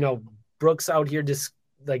 You know, Brooke's out here just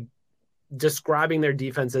like describing their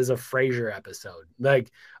defense as a Frasier episode. Like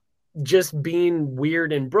just being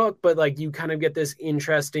weird in Brooke, but like you kind of get this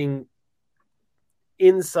interesting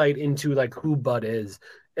insight into like who Bud is.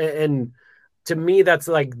 And to me, that's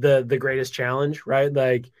like the greatest challenge, right?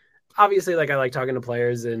 Like obviously like I like talking to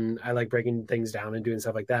players and I like breaking things down and doing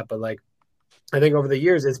stuff like that. But like, I think over the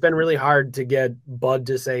years, it's been really hard to get Bud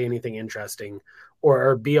to say anything interesting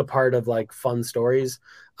or be a part of like fun stories.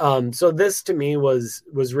 So this to me was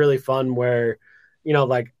really fun where, you know,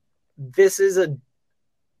 like this is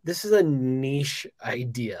a niche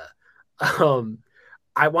idea.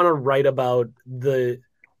 I want to write about the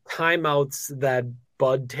timeouts that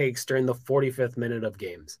Bud takes during the 45th minute of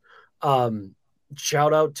games.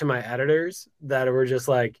 Shout out to my editors that were just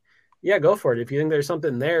like, yeah, go for it. If you think there's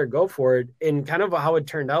something there, go for it. And kind of how it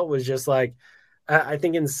turned out was just like, I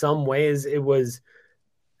think in some ways it was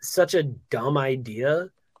such a dumb idea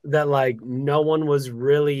that like no one was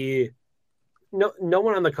really, no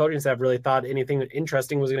one on the coaching staff really thought anything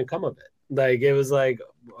interesting was going to come of it. Like, it was like,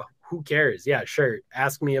 who cares? Yeah, sure.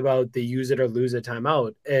 Ask me about the use it or lose it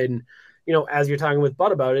timeout. And, you know, as you're talking with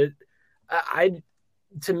Bud about it,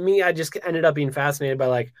 to me, I just ended up being fascinated by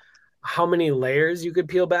like how many layers you could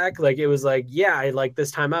peel back. Like it was like, yeah, I like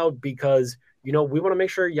this timeout because, you know, we want to make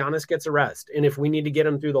sure Giannis gets a rest. And if we need to get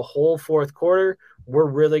him through the whole fourth quarter, we're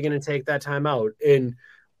really going to take that timeout. And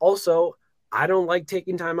also, I don't like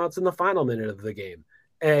taking timeouts in the final minute of the game.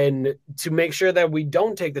 And to make sure that we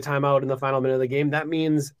don't take the timeout in the final minute of the game, that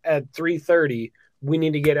means at 3:30, we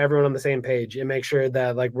need to get everyone on the same page and make sure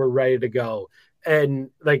that like we're ready to go. And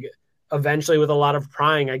like, eventually with a lot of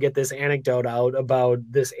prying, I get this anecdote out about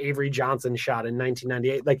this Avery Johnson shot in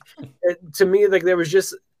 1998. Like to me, like there was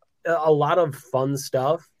just a lot of fun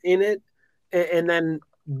stuff in it. And then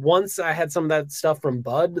once I had some of that stuff from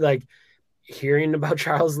Bud, like hearing about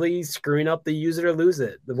Charles Lee screwing up the use it or lose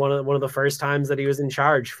it, one of the first times that he was in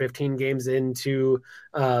charge 15 games into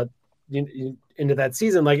that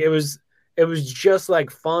season, like it was just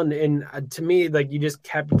like fun. And to me, like you just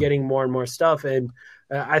kept getting more and more stuff. And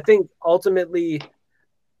I think ultimately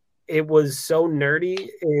it was so nerdy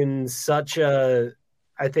in such a,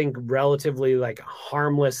 I think, relatively like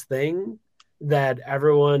harmless thing that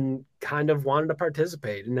everyone kind of wanted to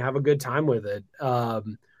participate and have a good time with it.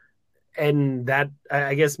 And that,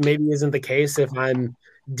 I guess, maybe isn't the case if I'm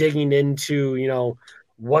digging into, you know,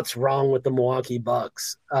 what's wrong with the Milwaukee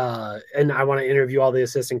Bucks. And I want to interview all the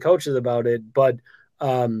assistant coaches about it. But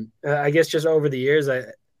I guess just over the years,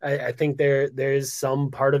 I think there is some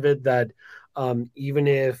part of it that even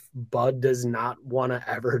if Bud does not want to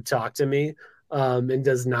ever talk to me and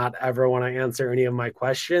does not ever want to answer any of my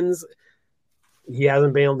questions, he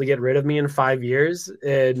hasn't been able to get rid of me in 5 years.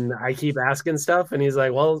 And I keep asking stuff and he's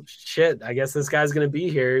like, well, shit, I guess this guy's going to be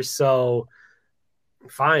here. So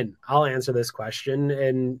fine, I'll answer this question.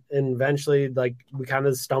 And eventually, like, we kind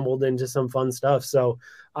of stumbled into some fun stuff. So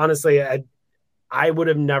honestly, I would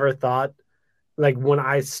have never thought, like when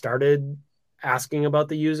I started asking about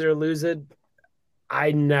the use it or lose it,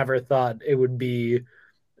 I never thought it would be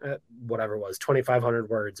whatever it was, 2,500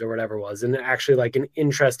 words or whatever it was. And actually like an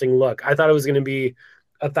interesting look. I thought it was going to be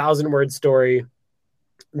 1,000-word story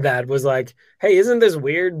that was like, hey, isn't this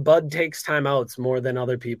weird? Bud takes timeouts more than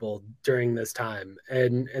other people during this time.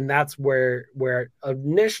 And that's where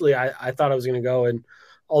initially I thought I was going to go. And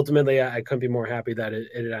ultimately I couldn't be more happy that it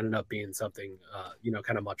ended up being something,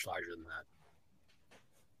 kind of much larger than that.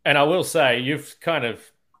 And I will say, you've kind of,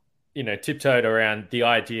 tiptoed around the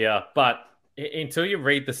idea, but until you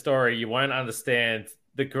read the story, you won't understand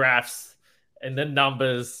the graphs and the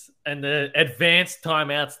numbers and the advanced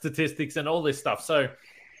timeout statistics and all this stuff. So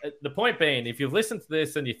the point being, if you've listened to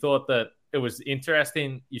this and you thought that it was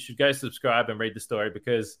interesting, you should go subscribe and read the story,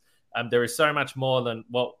 because there is so much more than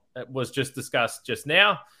what was just discussed just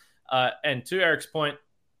now. And to Eric's point,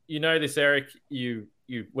 this, Eric, you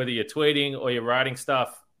whether you're tweeting or you're writing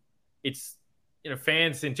stuff, it's,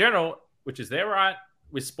 fans in general, which is their right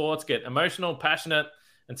with sports, get emotional, passionate,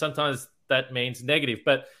 and sometimes that means negative.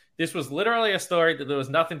 But this was literally a story that there was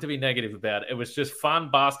nothing to be negative about. It was just fun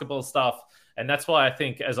basketball stuff. And that's why I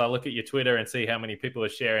think, as I look at your Twitter and see how many people are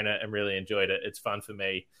sharing it and really enjoyed it, it's fun for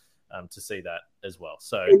me to see that as well.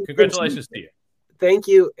 So congratulations to you. Thank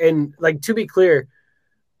you. And to be clear,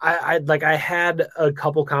 I had a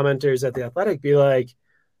couple commenters at The Athletic be like,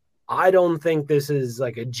 I don't think this is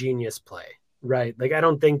like a genius play, right? Like, I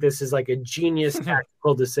don't think this is like a genius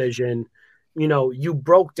tactical decision. You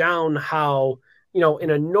broke down how, in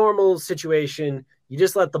a normal situation, you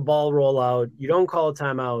just let the ball roll out. You don't call a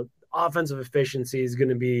timeout. Offensive efficiency is going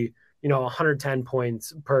to be, 110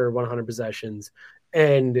 points per 100 possessions.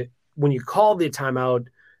 And when you call the timeout,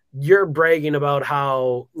 you're bragging about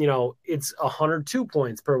how, it's 102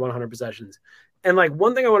 points per 100 possessions. And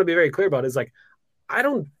one thing I want to be very clear about is I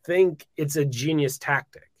don't think it's a genius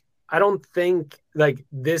tactic. I don't think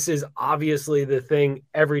this is obviously the thing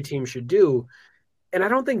every team should do. And I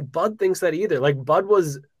don't think Bud thinks that either. Bud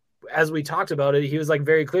was, as we talked about it, he was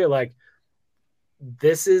very clear,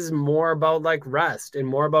 this is more about rest and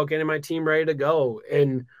more about getting my team ready to go.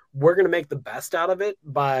 And we're going to make the best out of it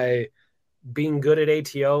by being good at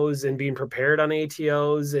ATOs and being prepared on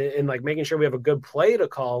ATOs and making sure we have a good play to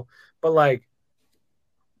call. But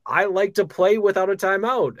I like to play without a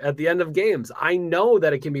timeout at the end of games. I know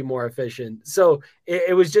that it can be more efficient. So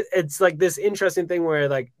it was just, it's this interesting thing where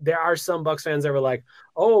there are some Bucks fans that were like,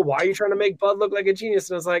 oh, why are you trying to make Bud look like a genius?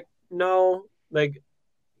 And I was like, no,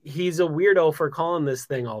 he's a weirdo for calling this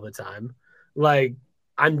thing all the time.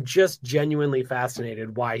 I'm just genuinely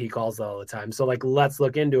fascinated why he calls it all the time. So let's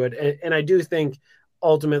look into it. And I do think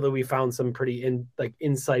ultimately we found some pretty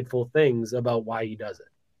insightful things about why he does it.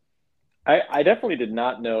 I definitely did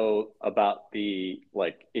not know about the,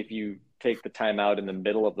 if you take the timeout in the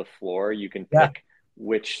middle of the floor, you can pick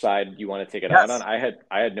which side you want to take it out on. I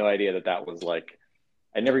had no idea that was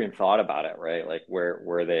I never even thought about it, right?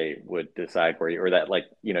 Where they would decide where you, or that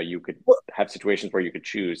you could have situations where you could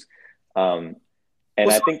choose. And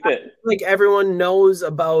I think that everyone knows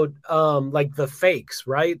about the fakes,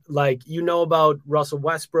 right? About Russell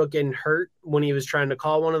Westbrook getting hurt when he was trying to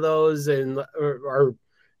call one of those, and or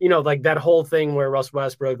that whole thing where Russell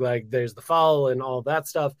Westbrook, there's the foul and all that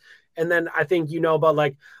stuff. And then I think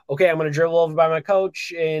about okay, I'm going to dribble over by my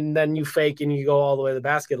coach, and then you fake and you go all the way to the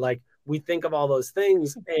basket. We think of all those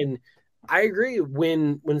things. And I agree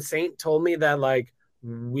when Saint told me that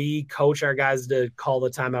we coach our guys to call the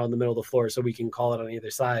timeout in the middle of the floor so we can call it on either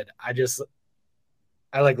side. I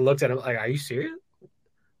looked at him are you serious?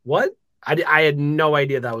 What? I had no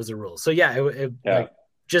idea that was a rule. So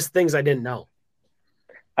just things I didn't know.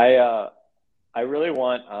 I really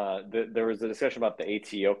want there was a discussion about the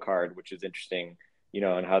ATO card, which is interesting,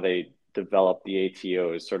 and how they develop the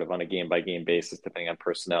ATOs sort of on a game by game basis, depending on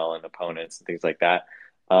personnel and opponents and things like that.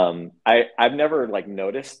 I've never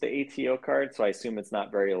noticed the ATO card, so I assume it's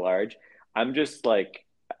not very large. I'm just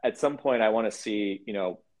at some point I want to see,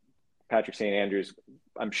 Patrick St. Andrews,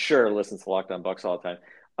 I'm sure listens to Locked On Bucks all the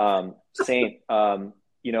time. Saint,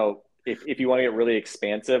 if you want to get really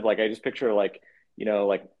expansive, I just picture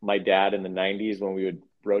my dad in the 90s when we would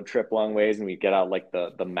road trip long ways and we'd get out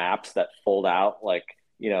the maps that fold out to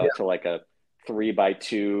a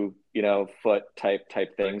 3x2 foot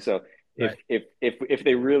type thing. So right. if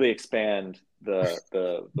they really expand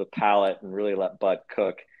the palette and really let Bud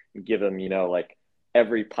cook and give him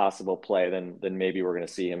every possible play, then maybe we're going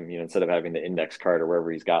to see him instead of having the index card or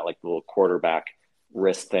wherever he's got the little quarterback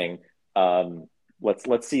wrist thing.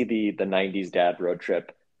 Let's see the 90s dad road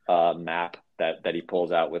trip map that he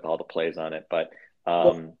pulls out with all the plays on it. But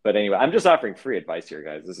anyway, I'm just offering free advice here,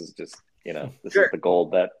 guys. This is just this Sure. is the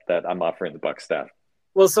gold that I'm offering the Bucks staff.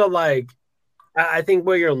 Well, so I think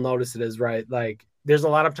where you'll notice it is, right, there's a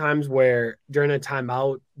lot of times where during a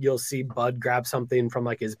timeout you'll see Bud grab something from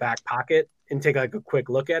his back pocket and take like a quick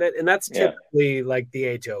look at it. And that's typically like the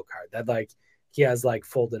ATO card that like he has like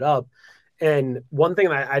folded up. And one thing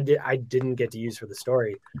that I didn't get to use for the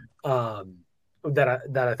story that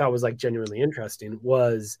I thought was like genuinely interesting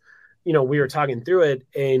was, we were talking through it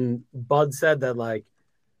and Bud said that like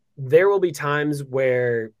there will be times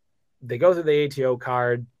where they go through the ATO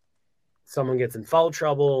card, someone gets in foul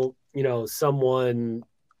trouble, someone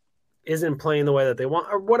isn't playing the way that they want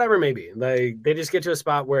or whatever it may be. Like they just get to a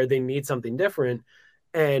spot where they need something different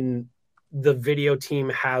and the video team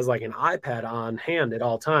has like an iPad on hand at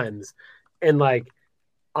all times. And like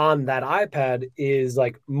on that iPad is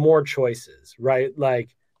like more choices, right? Like,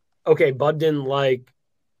 okay, Bud didn't like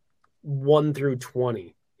 1 through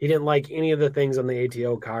 20. He didn't like any of the things on the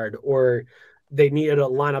ATO card, or they needed a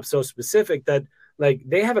lineup so specific that like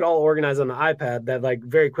they have it all organized on the iPad that like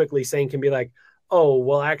very quickly Saint can be like, oh,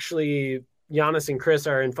 well, actually Giannis and Khris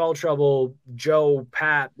are in foul trouble. Joe,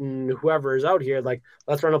 Pat, and whoever is out here, like,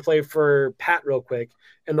 let's run a play for Pat real quick.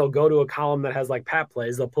 And they'll go to a column that has like Pat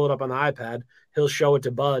plays. They'll pull it up on the iPad. He'll show it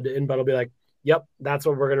to Bud, and Bud will be like, yep, that's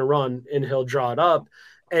what we're going to run. And he'll draw it up.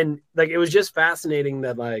 And like, it was just fascinating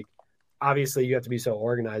that like, obviously you have to be so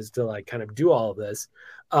organized to like kind of do all of this.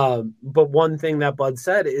 But one thing that Bud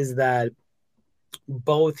said is that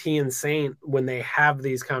both he and Saint, when they have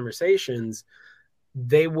these conversations,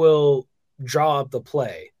 they will draw up the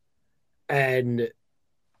play and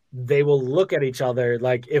they will look at each other.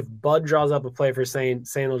 Like if Bud draws up a play for Saint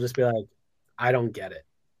will just be like, I don't get it.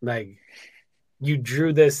 Like you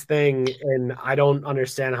drew this thing and I don't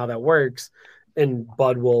understand how that works. And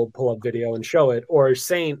Bud will pull up video and show it. Or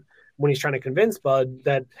Saint, when he's trying to convince Bud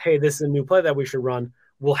that, hey, this is a new play that we should run,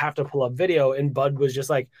 we'll have to pull up video. And Bud was just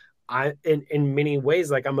like, in many ways,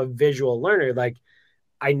 like I'm a visual learner. Like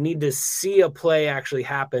I need to see a play actually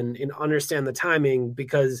happen and understand the timing,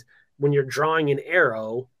 because when you're drawing an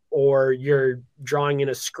arrow or you're drawing in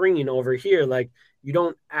a screen over here, like you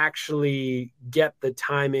don't actually get the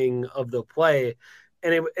timing of the play.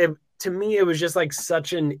 And it to me, it was just like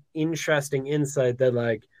such an interesting insight that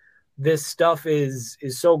like this stuff is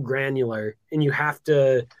so granular and you have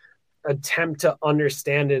to attempt to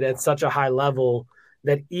understand it at such a high level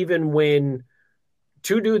that even when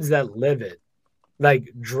two dudes that live it,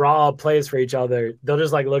 like draw plays for each other, they'll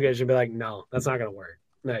just like look at it and be like, no, that's not going to work.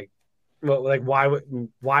 Like, well, like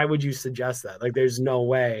why would you suggest that? Like, there's no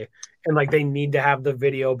way. And like, they need to have the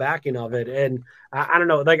video backing of it. And I don't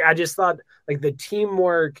know, like, I just thought like the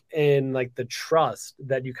teamwork and like the trust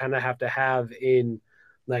that you kind of have in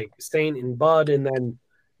like Saint and Bud, and then,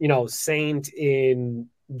 Saint in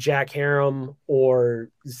Jack Harem or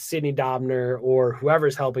Sidney Dobner or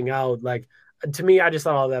whoever's helping out. Like, to me, I just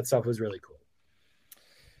thought all that stuff was really cool.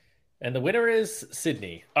 And the winner is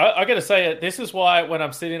Sydney. I got to say, this is why when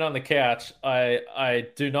I'm sitting on the couch, I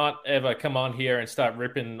do not ever come on here and start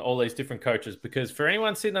ripping all these different coaches, because for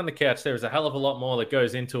anyone sitting on the couch, there is a hell of a lot more that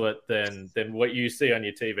goes into it than what you see on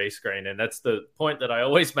your TV screen. And that's the point that I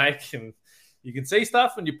always make. And you can see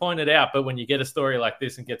stuff and you point it out, but when you get a story like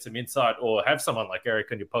this and get some insight, or have someone like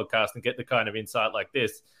Eric on your podcast and get the kind of insight like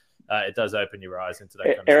this, it does open your eyes into that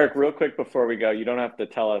kind of Eric, stuff. real quick before we go, you don't have to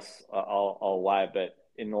tell us all why, but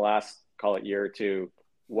in the last, call it year or two,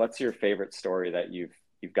 what's your favorite story that you've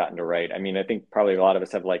gotten to write? I mean, I think probably a lot of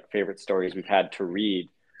us have like favorite stories we've had to read,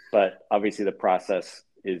 but obviously the process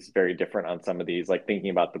is very different on some of these, like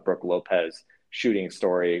thinking about the Brooke Lopez shooting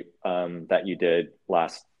story that you did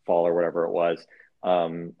last fall or whatever it was.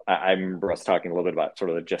 I remember us talking a little bit about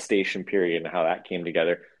sort of the gestation period and how that came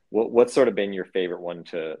together. What's sort of been your favorite one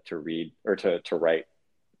to read or to write?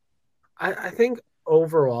 I think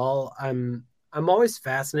overall, I'm always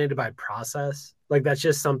fascinated by process. Like that's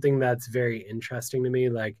just something that's very interesting to me.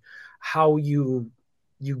 Like how you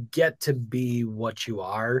get to be what you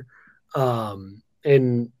are.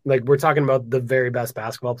 And like we're talking about the very best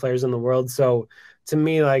basketball players in the world. So to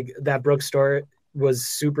me, like that Brooks story was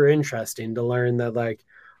super interesting to learn that like,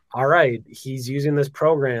 all right, he's using this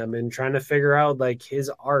program and trying to figure out like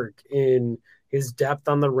his arc in his depth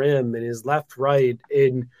on the rim and his left, right,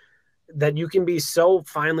 and that you can be so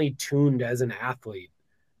finely tuned as an athlete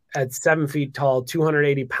at 7 feet tall,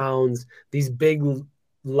 280 pounds, these big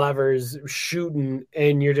levers shooting.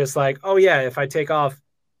 And you're just like, oh yeah, if I take off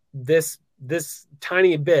this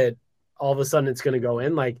tiny bit, all of a sudden it's going to go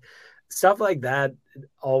in. Like stuff like that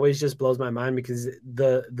always just blows my mind, because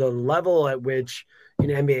the level at which an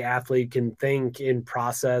NBA athlete can think and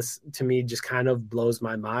process, to me, just kind of blows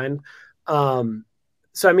my mind.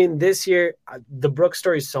 So, I mean, this year, the Brooks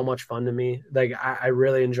story is so much fun to me. Like, I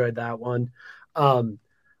really enjoyed that one.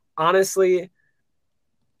 Honestly,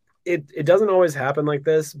 it doesn't always happen like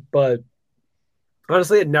this, but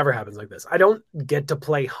Honestly, it never happens like this. I don't get to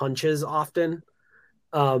play hunches often.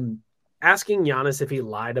 Asking Giannis if he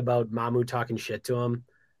lied about Mamu talking shit to him,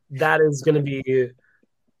 that is going to be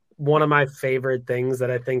one of my favorite things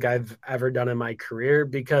that I think I've ever done in my career,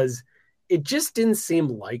 because it just didn't seem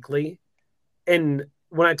likely. And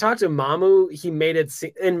when I talked to Mamu, he made it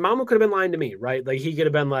seem, and Mamu could have been lying to me, right? Like he could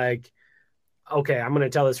have been like, okay, I'm going to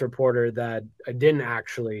tell this reporter that I didn't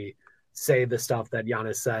actually say the stuff that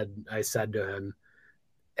Giannis said I said to him.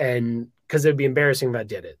 And because it'd be embarrassing if I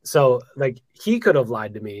did it. So like he could have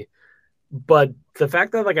lied to me. But the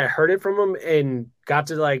fact that like I heard it from him and got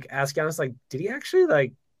to like ask Giannis, like, did he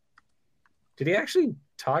actually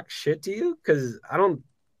talk shit to you? Because I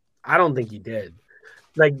don't think he did.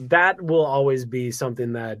 Like that will always be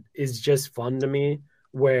something that is just fun to me,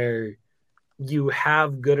 where you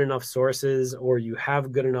have good enough sources or you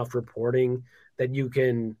have good enough reporting that you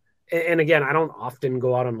can. And again, I don't often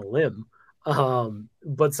go out on a limb,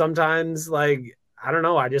 but sometimes like, I don't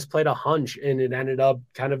know, I just played a hunch and it ended up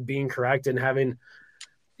kind of being correct and having,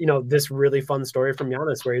 this really fun story from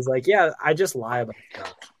Giannis where he's like, yeah, I just lie about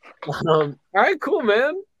stuff. All right, cool,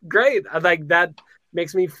 man. Great. I like that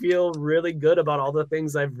makes me feel really good about all the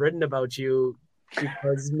things I've written about you,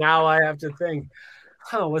 because now I have to think,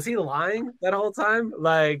 was he lying that whole time?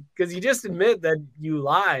 Like, because you just admit that you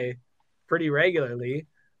lie pretty regularly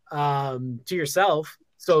to yourself.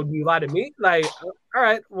 So do you lie to me? Like, all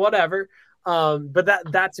right, whatever. But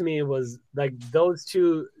that to me was like, those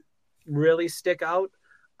two really stick out.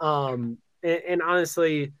 And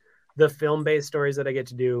honestly, the film-based stories that I get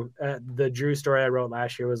to do, the Drew story I wrote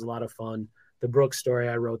last year was a lot of fun. The Brooks story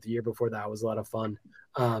I wrote the year before that was a lot of fun.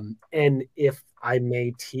 And if I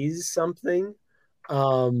may tease something,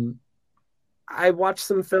 I watched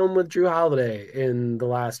some film with Drew Holiday in the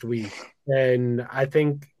last week, and I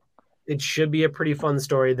think it should be a pretty fun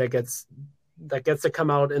story that gets to come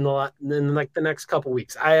out in like the next couple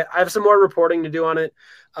weeks. I have some more reporting to do on it.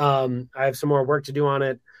 I have some more work to do on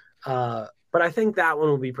it. But I think that one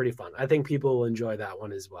will be pretty fun. I think people will enjoy that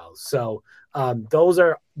one as well. So those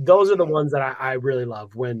are the ones that I really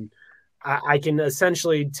love, when I can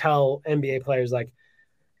essentially tell NBA players, like,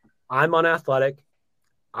 I'm unathletic,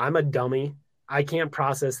 I'm a dummy, I can't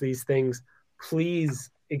process these things.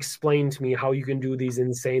 Please explain to me how you can do these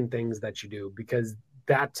insane things that you do, because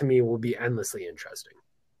that to me will be endlessly interesting.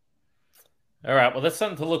 All right. Well, that's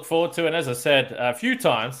something to look forward to. And as I said a few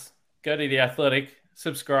times, go to The Athletic,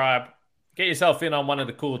 subscribe, get yourself in on one of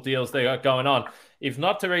the cool deals they got going on. If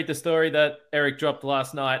not, to read the story that Eric dropped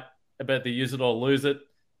last night about the use it or lose it,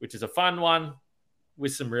 which is a fun one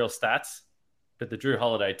with some real stats. But the Drew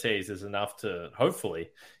Holiday tease is enough to hopefully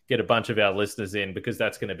get a bunch of our listeners in, because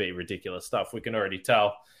that's going to be ridiculous stuff. We can already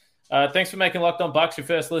tell. Thanks for making Locked On Bucks your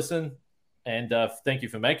first listen. And thank you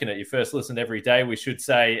for making it your first listen every day. We should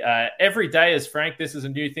say every day is Frank. This is a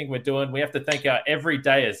new thing we're doing. We have to thank our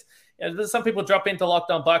everydayers. Some people drop into Locked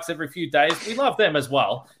On Bucks every few days. We love them as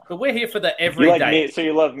well, but we're here for the everyday. You like me, so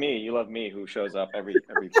you love me. You love me, who shows up every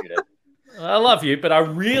few days. I love you, but I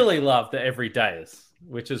really love the everydayers,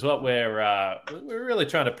 which is what we're really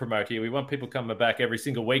trying to promote here. We want people coming back every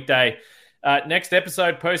single weekday. Next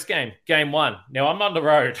episode, post-game, game one. Now, I'm on the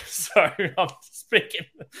road, so I'm speaking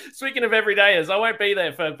of everydayers. I won't be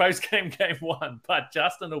there for post-game game one, but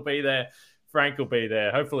Justin will be there. Frank will be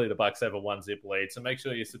there. Hopefully the Bucks have a 1-zip lead. So make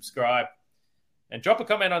sure you subscribe and drop a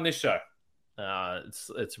comment on this show.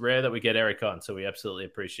 It's rare that we get Eric on, so we absolutely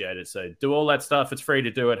appreciate it. So do all that stuff. It's free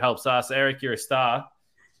to do. It helps us. Eric, you're a star,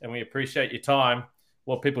 and we appreciate your time.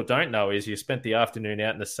 What people don't know is you spent the afternoon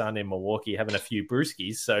out in the sun in Milwaukee having a few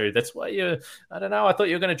brewskis. So that's why I don't know. I thought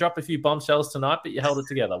you were going to drop a few bombshells tonight, but you held it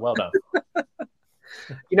together. Well done.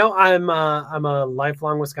 I'm a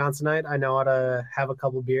lifelong Wisconsinite. I know how to have a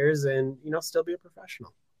couple beers and, still be a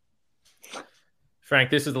professional. Frank,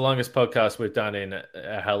 this is the longest podcast we've done in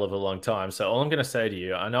a hell of a long time. So all I'm going to say to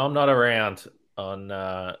you, I know I'm not around on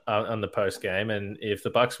the post game, and if the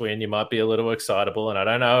Bucks win, you might be a little excitable. And I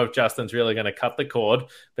don't know if Justin's really going to cut the cord,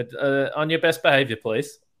 but on your best behavior,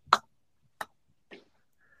 please.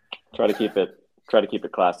 Try to keep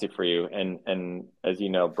it classy for you. And as you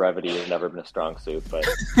know, brevity has never been a strong suit, but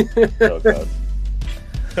so it goes.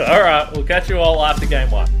 All right, we'll catch you all after game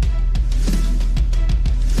one.